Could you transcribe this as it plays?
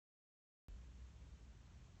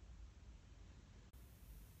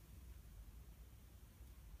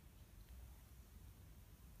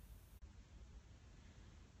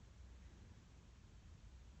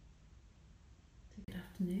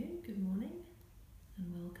afternoon, good morning,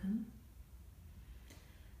 and welcome.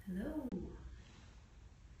 Hello.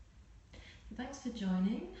 Thanks for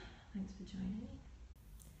joining.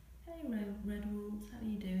 Hey, Red Wolves, how are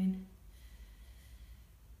you doing?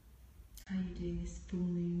 How are you doing this full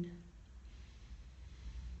moon?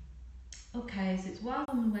 Okay, so it's Wild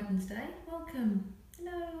Woman Wednesday. Welcome.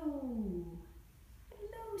 Hello.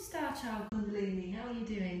 Hello, Star Child Kundalini. How are you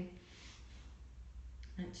doing?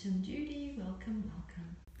 Action Judy, welcome.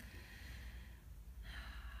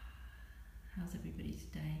 How's everybody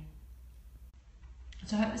today?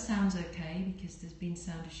 So I hope the sound's okay, because there's been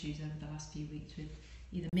sound issues over the last few weeks with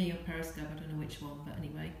either me or Periscope, I don't know which one, but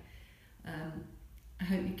anyway. I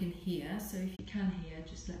hope you can hear, so if you can hear,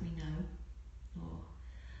 just let me know, or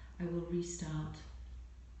I will restart.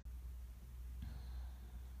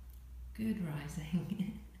 Good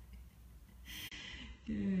rising.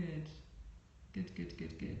 Good.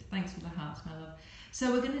 Thanks for the hearts, my love.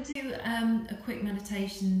 So we're going to do a quick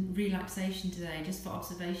meditation, relaxation today, just for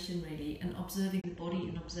observation really, and observing the body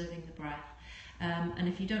and observing the breath. And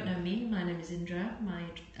if you don't know me, my name is Indra. My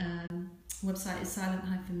website is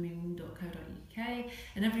silent-moon.co.uk,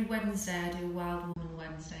 and every Wednesday I do a Wild Woman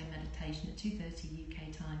Wednesday meditation at 2:30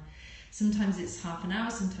 UK time. Sometimes it's half an hour,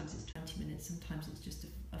 sometimes it's 20 minutes, sometimes it's just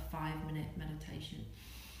a 5-minute meditation.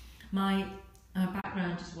 My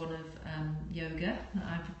background is one of yoga that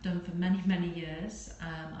I've done for many years.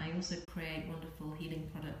 I also create wonderful healing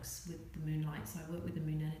products with the Moonlight, so I work with the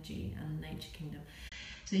moon energy and nature kingdom.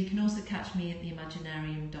 So you can also catch me at the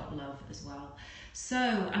IMAGINARIUM.love as well.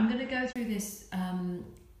 So I'm going to go through this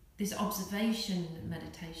this observation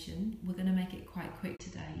meditation. We're going to make it quite quick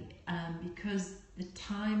today because the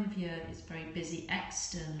time of year is very busy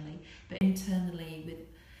externally, but internally with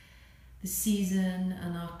the season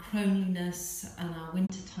and our chroniness and our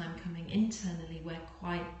winter time coming, internally we're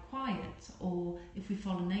quite quiet, or if we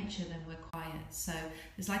follow nature then we're quiet. So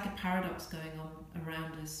there's like a paradox going on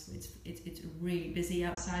around us. It's really busy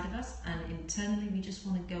outside of us, and internally we just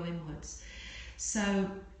want to go inwards.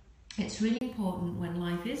 So it's really important when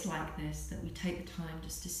life is like this that we take the time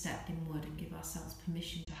just to step inward and give ourselves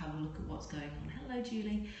permission to have a look at what's going on. Hello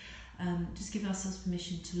Julie. Just give ourselves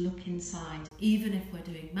permission to look inside, even if we're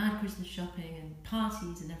doing mad Christmas shopping and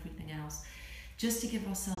parties and everything else, just to give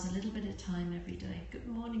ourselves a little bit of time every day. Good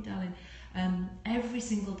morning, darling. Every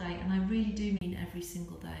single day, and I really do mean every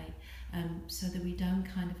single day, so that we don't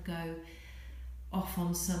kind of go off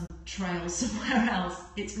on some trail somewhere else.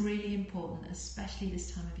 It's really important, especially this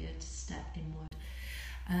time of year, to step inward.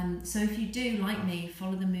 So if you do, like me,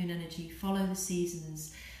 follow the moon energy, follow the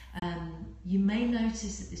seasons, you may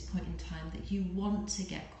notice at this point in time that you want to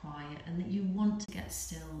get quiet and that you want to get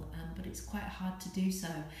still, but it's quite hard to do so.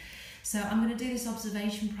 So I'm going to do this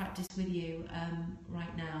observation practice with you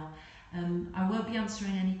right now. I won't be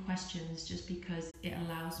answering any questions, just because it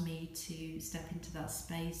allows me to step into that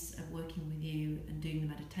space of working with you and doing the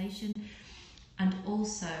meditation. And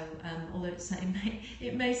also, although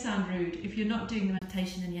it may sound rude, if you're not doing the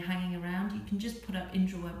meditation and you're hanging around, you can just put up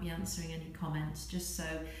Indra won't be answering any comments, just so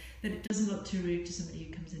that it doesn't look too rude to somebody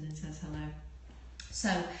who comes in and says hello.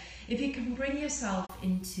 So if you can bring yourself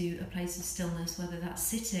into a place of stillness, whether that's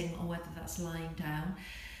sitting or whether that's lying down,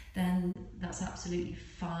 then that's absolutely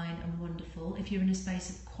fine and wonderful. If you're in a space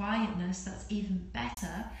of quietness, that's even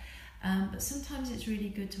better. But sometimes it's really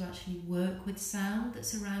good to actually work with sound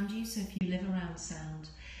that's around you. So if you live around sound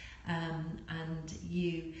and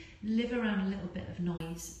you live around a little bit of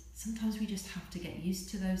noise, sometimes we just have to get used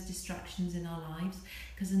to those distractions in our lives,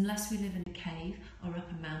 because unless we live in a cave or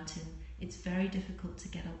up a mountain, it's very difficult to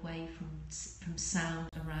get away from sound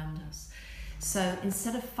around us. So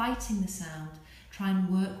instead of fighting the sound, try and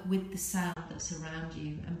work with the sound that's around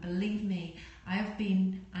you. And believe me, I have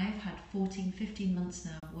had 15 months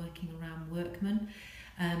now working around workmen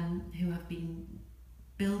who have been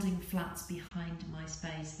building flats behind my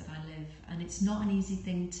space that I live, and it's not an easy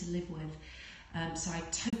thing to live with. So I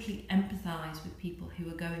totally empathise with people who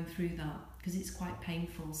are going through that, because it's quite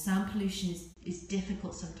painful. Sound pollution is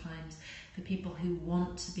difficult sometimes for people who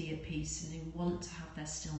want to be at peace and who want to have their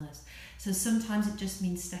stillness. So sometimes it just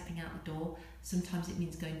means stepping out the door. Sometimes it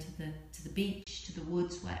means going to the beach, to the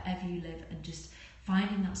woods, wherever you live, and just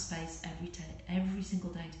finding that space every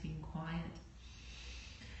single day to be quiet.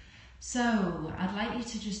 So I'd like you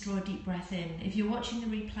to just draw a deep breath in. If you're watching the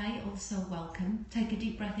replay, also welcome. Take a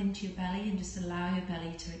deep breath into your belly and just allow your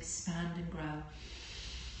belly to expand and grow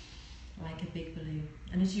like a big balloon.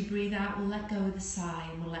 And as you breathe out, we'll let go with a sigh,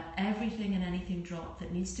 and we'll let everything and anything drop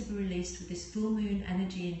that needs to be released with this full moon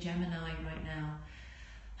energy in Gemini right now.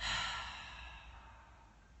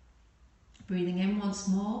 Breathing in once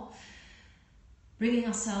more. Bringing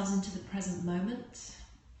ourselves into the present moment,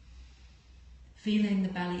 feeling the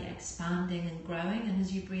belly expanding and growing, and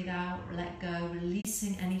as you breathe out, let go,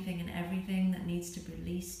 releasing anything and everything that needs to be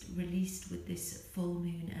released with this full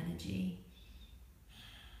moon energy.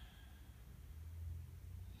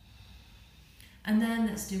 And then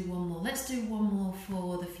let's do one more. Let's do one more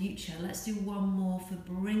for the future. Let's do one more for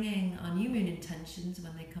bringing our new moon intentions,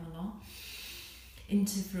 when they come along,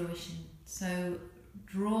 into fruition. So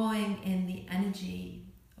drawing in the energy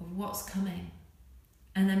of what's coming,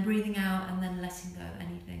 and then breathing out and then letting go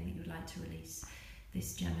anything that you'd like to release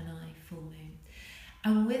this Gemini full moon.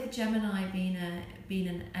 And with Gemini being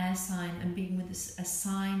an air sign and being with a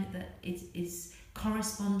sign that is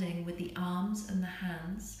corresponding with the arms and the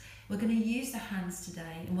hands, we're going to use the hands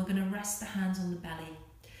today, and we're going to rest the hands on the belly.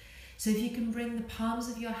 So if you can bring the palms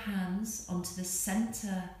of your hands onto the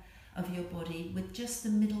center of your body with just the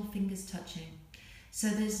middle fingers touching. So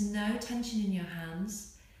there's no tension in your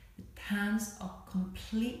hands. The hands are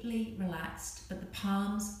completely relaxed, but the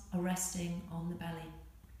palms are resting on the belly.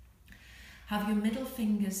 Have your middle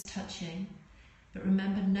fingers touching, but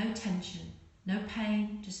remember, no tension, no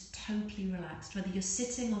pain, just totally relaxed. Whether you're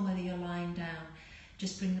sitting or whether you're lying down,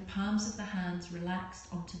 just bring the palms of the hands relaxed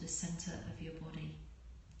onto the center of your body.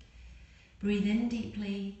 Breathe in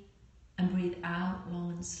deeply and breathe out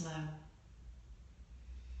long and slow.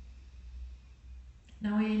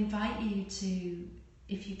 Now I invite you to,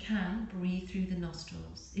 if you can, breathe through the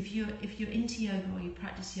nostrils. If you're into yoga or you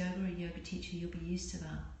practice yoga or a yoga teacher, you'll be used to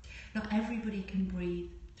that. Not everybody can breathe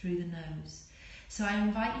through the nose. So I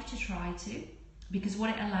invite you to try to, because what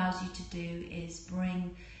it allows you to do is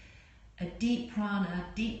bring a deep prana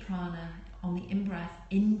on the in-breath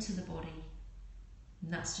into the body.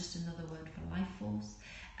 And that's just another word for life force.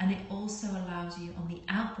 And it also allows you on the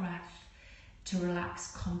out-breath to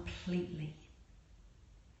relax completely.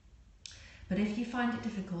 But if you find it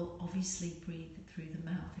difficult, obviously breathe through the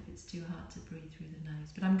mouth if it's too hard to breathe through the nose.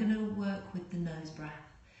 But I'm going to work with the nose breath.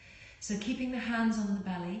 So keeping the hands on the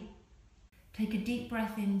belly, take a deep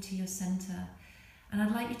breath into your center. And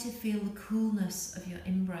I'd like you to feel the coolness of your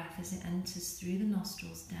in-breath as it enters through the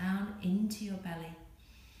nostrils down into your belly.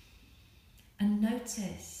 And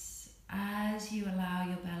notice, as you allow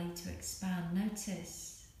your belly to expand,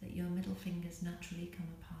 notice that your middle fingers naturally come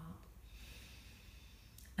apart.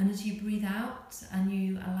 And as you breathe out and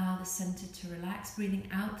you allow the center to relax, breathing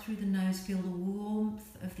out through the nose, feel the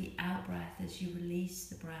warmth of the out-breath as you release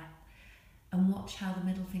the breath. And watch how the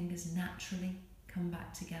middle fingers naturally come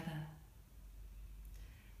back together.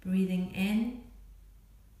 Breathing in,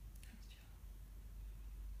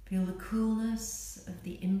 feel the coolness of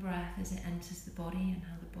the in-breath as it enters the body and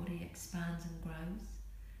how the body expands and grows.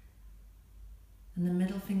 And the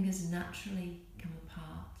middle fingers naturally come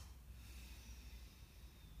apart.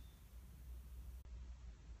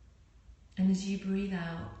 And as you breathe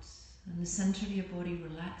out and the center of your body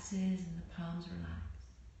relaxes and the palms relax,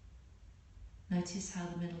 notice how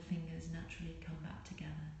the middle fingers naturally come back together.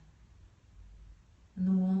 And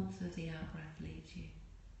the warmth of the out-breath leaves you.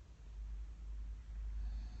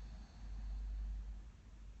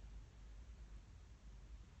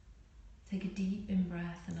 Take a deep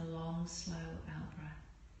in-breath and a long, slow out-breath.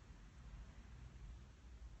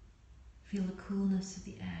 Feel the coolness of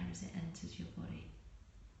the air as it enters your body.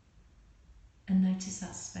 And notice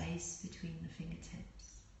that space between the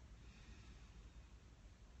fingertips.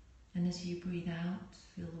 And as you breathe out,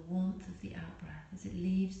 feel the warmth of the out-breath as it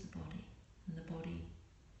leaves the body. And the body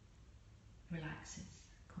relaxes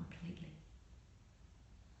completely.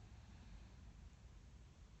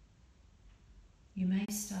 You may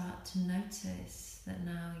start to notice that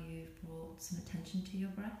now you've brought some attention to your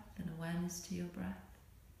breath and awareness to your breath.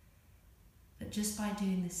 That just by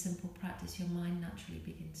doing this simple practice, your mind naturally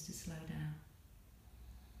begins to slow down.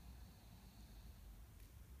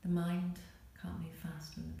 The mind can't move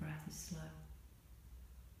fast when the breath is slow.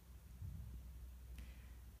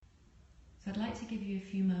 So I'd like to give you a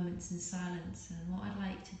few moments in silence, and what I'd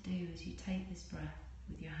like to do is you take this breath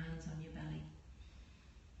with your hands on your belly.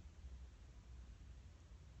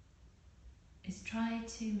 Is try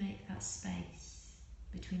to make that space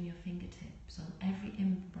between your fingertips on every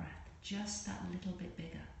in-breath just that little bit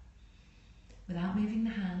bigger. Without moving the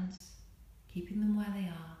hands, keeping them where they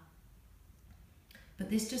are. But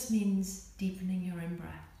this just means deepening your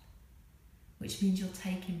in-breath, which means you'll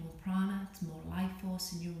take in more prana, more life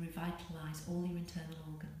force, and you'll revitalise all your internal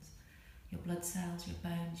organs. Your blood cells, your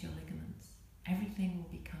bones, your ligaments. Everything will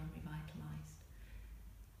become revitalised.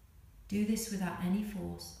 Do this without any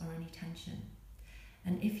force or any tension.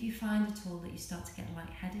 And if you find at all that you start to get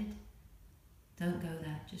lightheaded, don't go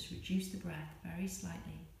there. Just reduce the breath very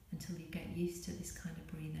slightly until you get used to this kind of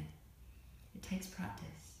breathing. It takes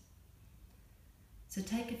practice. So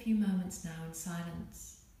take a few moments now in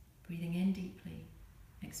silence, breathing in deeply,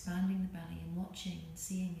 expanding the belly and watching and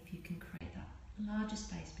seeing if you can create that larger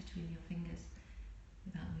space between your fingers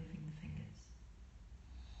without moving the fingers.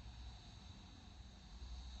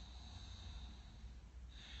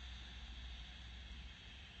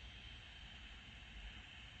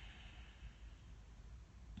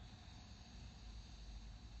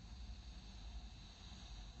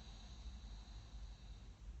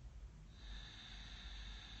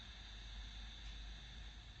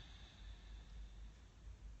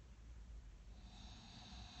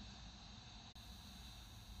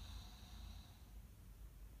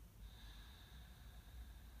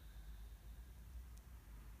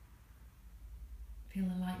 Feel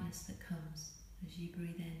the lightness that comes as you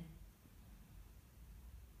breathe in.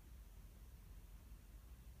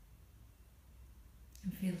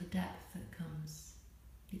 And feel the depth that comes,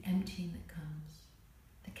 the emptying that comes,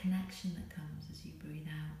 the connection that comes as you breathe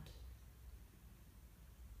out.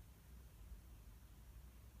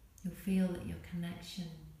 You'll feel that your connection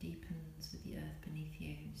deepens with the earth beneath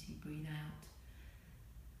you as you breathe out.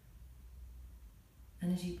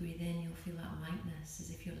 And as you breathe in, you'll feel that lightness as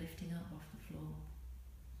if you're lifting up off the floor.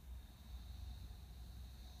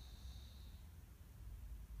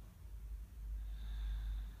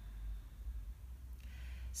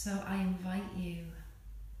 So I invite you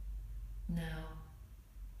now,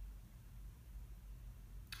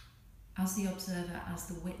 as the observer, as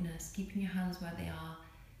the witness, keeping your hands where they are,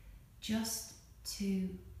 just to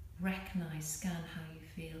recognize, scan how you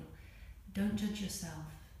feel. Don't judge yourself.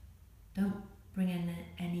 Don't bring in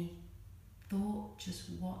any thought, just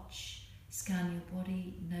watch, scan your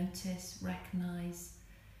body, notice, recognize.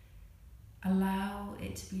 Allow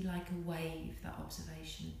it to be like a wave, that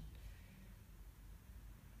observation.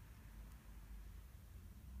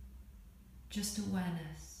 Just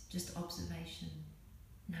awareness, just observation,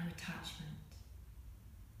 no attachment.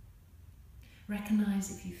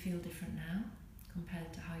 Recognize if you feel different now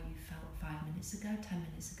compared to how you felt 5 minutes ago, 10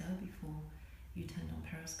 minutes ago before you turned on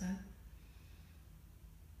Periscope.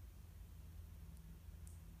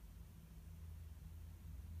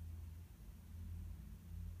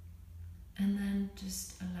 And then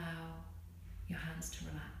just allow your hands to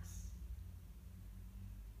relax.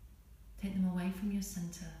 Take them away from your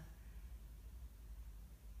center.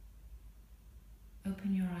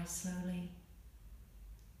 Open your eyes slowly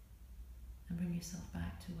and bring yourself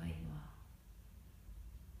back to where you are.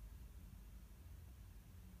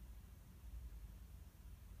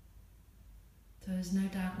 So there's no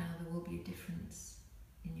doubt now there will be a difference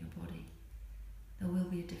in your body. There will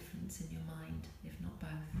be a difference in your mind, if not both.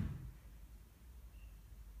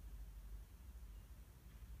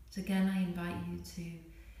 So again, I invite you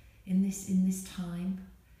to, in this time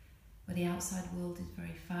where the outside world is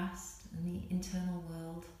very fast and the internal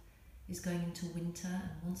world is going into winter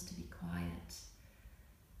and wants to be quiet,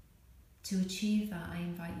 to achieve that, I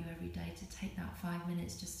invite you every day to take that 5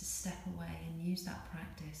 minutes just to step away and use that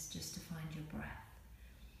practice just to find your breath.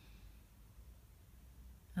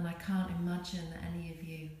 And I can't imagine that any of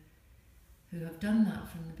you who have done that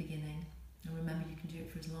from the beginning, and remember you can do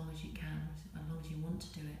it for as long as you can, as long as you want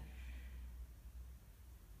to do it,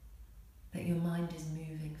 that your mind is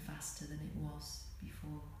moving faster than it was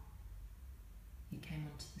before you came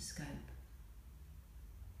onto the scope.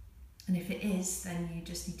 And if it is, then you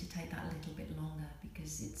just need to take that a little bit longer,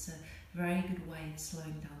 because it's a very good way of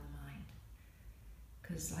slowing down the mind.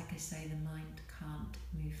 Because like I say, the mind can't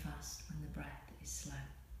move fast when the breath is slow.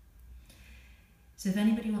 So if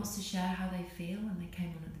anybody wants to share how they feel when they came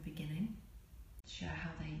on at the beginning, share how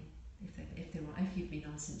if you've been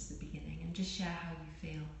on since the beginning, and just share how you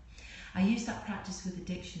feel. I use that practice with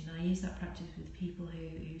addiction. I use that practice with people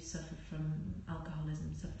who suffer from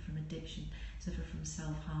alcoholism, suffer from addiction, suffer from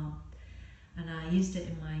self-harm. And I used it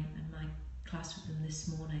in my class with them this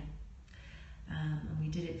morning. And we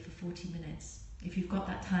did it for 40 minutes. If you've got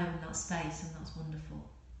that time and that space, then that's wonderful.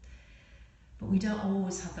 But we don't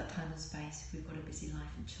always have that time and space if we've got a busy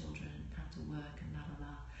life and children and have to work and la la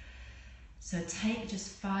la. So take just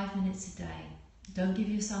 5 minutes a day. Don't give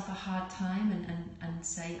yourself a hard time and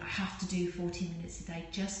say, I have to do 40 minutes a day.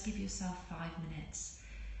 Just give yourself 5 minutes.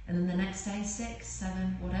 And then the next day, 6,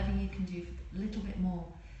 7, whatever you can do, a little bit more.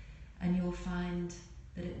 And you'll find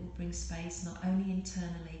that it will bring space, not only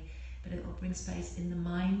internally, but it will bring space in the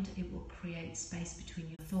mind. It will create space between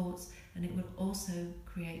your thoughts, and it will also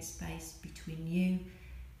create space between you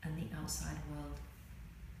and the outside world.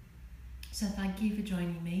 So thank you for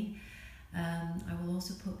joining me. I will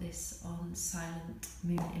also put this on Silent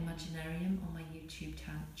Moon Imaginarium on my YouTube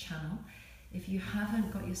channel. If you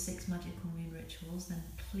haven't got your 6 magical moon rituals, then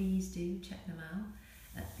please do check them out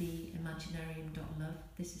at the imaginarium.love.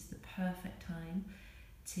 This is the perfect time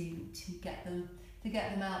to get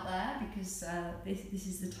them out there, because this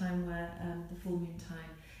is the time where the full moon time,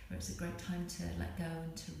 where it's a great time to let go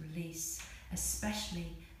and to release,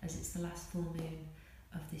 especially as it's the last full moon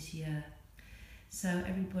of this year. So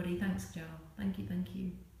everybody, thanks Joel, thank you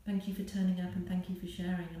for turning up, and thank you for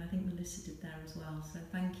sharing, and I think Melissa did there as well, so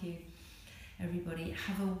thank you everybody.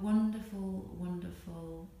 Have a wonderful,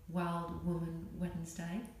 wonderful Wild Woman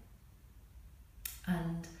Wednesday,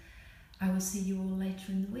 and I will see you all later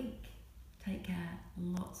in the week. Take care,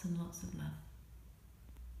 lots and lots of love.